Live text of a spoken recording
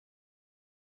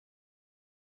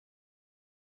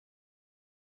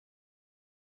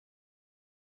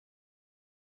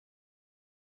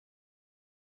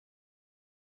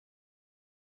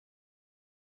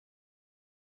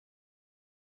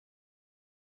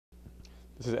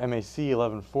This is MAC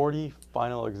 1140,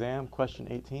 final exam, question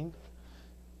 18.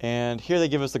 And here they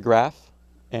give us the graph,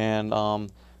 and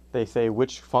they say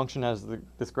which function has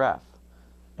this graph.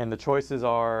 And the choices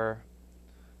are,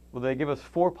 well, they give us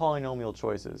 4 polynomial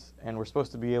choices, and we're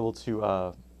supposed to be able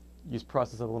to use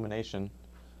process of elimination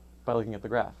by looking at the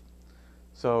graph.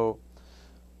 So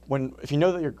if you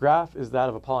know that your graph is that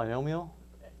of a polynomial,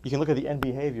 you can look at the end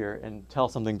behavior and tell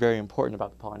something very important about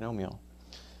the polynomial.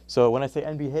 So when I say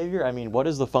end behavior, I mean what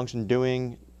is the function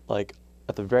doing, like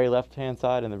at the very left-hand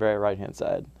side and the very right-hand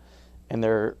side. And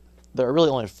there are really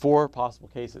only 4 possible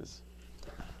cases.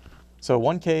 So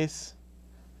one case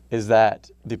is that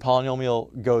the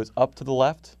polynomial goes up to the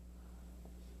left,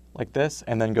 like this,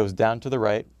 and then goes down to the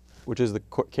right, which is the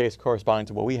case corresponding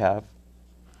to what we have.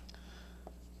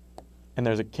 And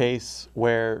there's a case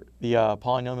where the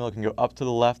polynomial can go up to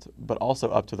the left, but also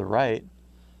up to the right.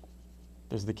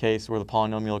 There's the case where the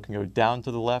polynomial can go down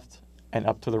to the left and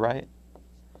up to the right.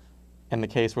 And the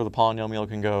case where the polynomial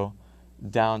can go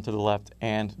down to the left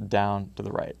and down to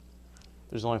the right.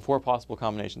 There's only 4 possible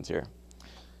combinations here.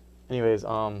 Anyways,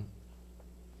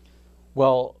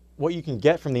 well, what you can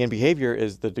get from the end behavior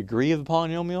is the degree of the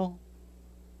polynomial,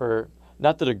 or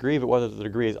not the degree, but whether the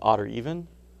degree is odd or even,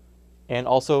 and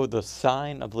also the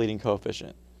sign of the leading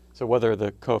coefficient. So whether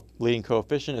the leading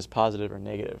coefficient is positive or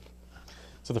negative.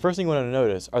 So the first thing you want to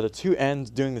notice, are the 2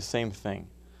 ends doing the same thing?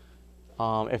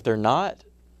 If they're not,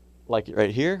 like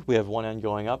right here, we have one end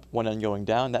going up, one end going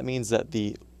down. That means that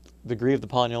the degree of the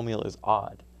polynomial is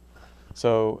odd.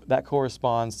 So that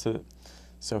corresponds to,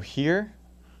 so here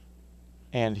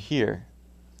and here,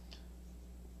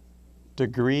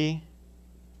 degree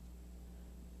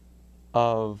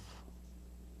of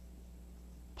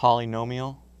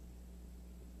polynomial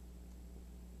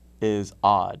is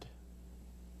odd.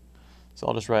 So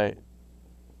I'll just write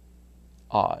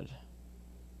odd.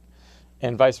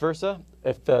 And vice versa,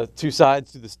 if the 2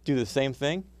 sides do the same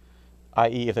thing,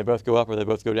 i.e. if they both go up or they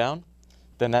both go down,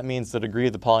 then that means the degree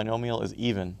of the polynomial is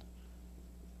even.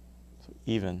 So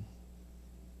even.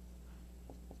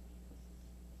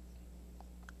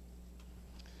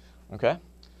 Okay?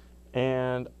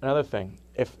 And another thing,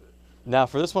 now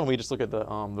for this one we just look at the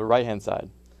right-hand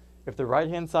side. If the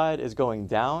right-hand side is going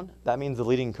down, that means the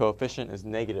leading coefficient is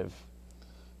negative.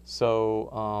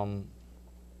 So,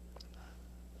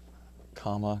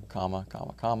 comma, comma,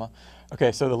 comma, comma.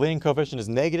 Okay, so the leading coefficient is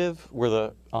negative where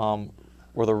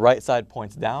the right side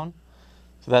points down.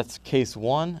 So that's case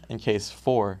 1 and case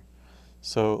 4.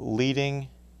 So leading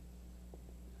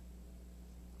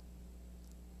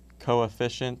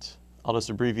coefficient, I'll just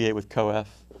abbreviate with coef,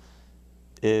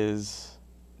 is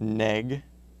neg,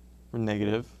 or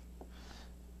negative.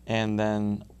 And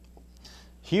then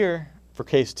here, for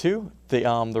case 2,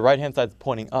 the right-hand side is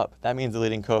pointing up. That means the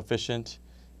leading coefficient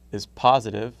is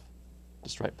positive.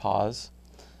 Just write pos.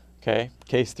 Okay,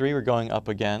 case 3, we're going up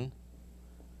again.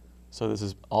 So this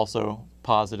is also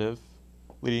positive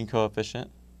leading coefficient.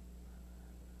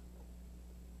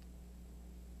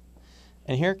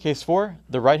 And here, case 4,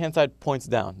 the right-hand side points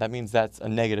down. That means that's a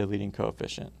negative leading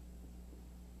coefficient.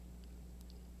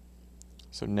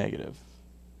 So negative.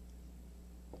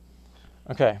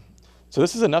 Okay, so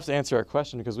this is enough to answer our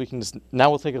question because we can just, now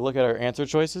we'll take a look at our answer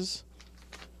choices.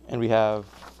 And we have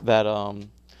that,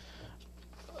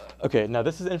 okay, now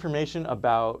this is information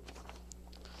about,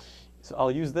 so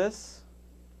I'll use this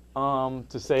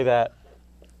to say that,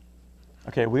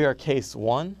 okay, we are case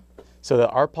 1, so that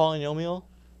our polynomial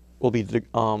will be,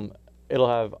 it'll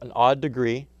have an odd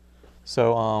degree.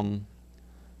 So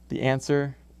the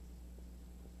answer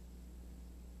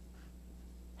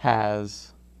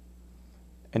has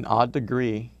an odd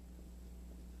degree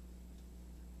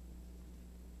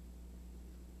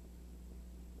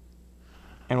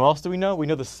and what else do we know? We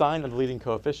know the sign of the leading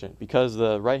coefficient. Because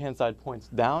the right-hand side points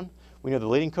down, we know the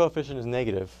leading coefficient is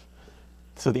negative.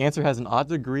 So the answer has an odd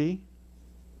degree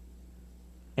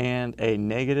and a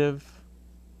negative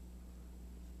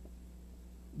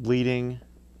leading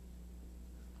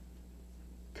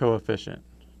coefficient.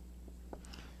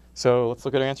 So let's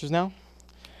look at our answers now.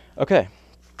 Okay.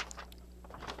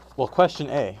 Well, question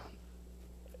A.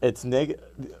 It's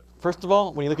first of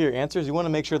all, when you look at your answers, you want to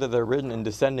make sure that they're written in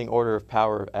descending order of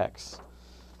power of x.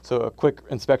 So a quick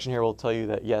inspection here will tell you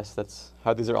that yes, that's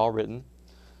how these are all written.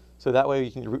 So that way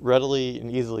you can readily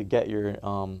and easily get your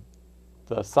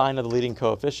the sign of the leading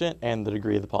coefficient and the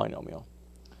degree of the polynomial.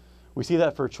 We see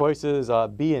that for choices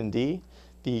B and D,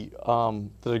 the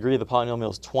degree of the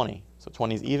polynomial is 20. So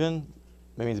 20 is even,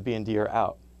 that means B and D are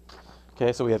out.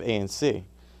 Okay, so we have A and C.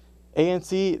 A and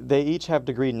C, they each have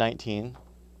degree 19.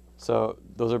 So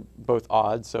those are both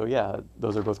odd, so yeah,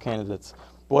 those are both candidates.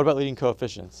 But what about leading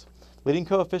coefficients? Leading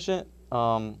coefficient,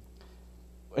 in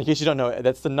case you don't know,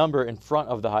 that's the number in front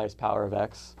of the highest power of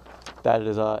x. That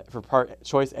is, for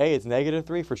choice A, it's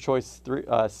 -3. For choice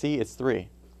C, it's 3.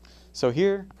 So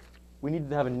here, we need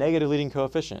to have a negative leading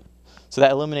coefficient. So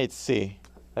that eliminates C.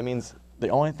 That means the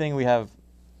only thing we have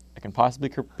that can possibly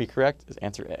be correct is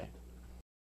answer A.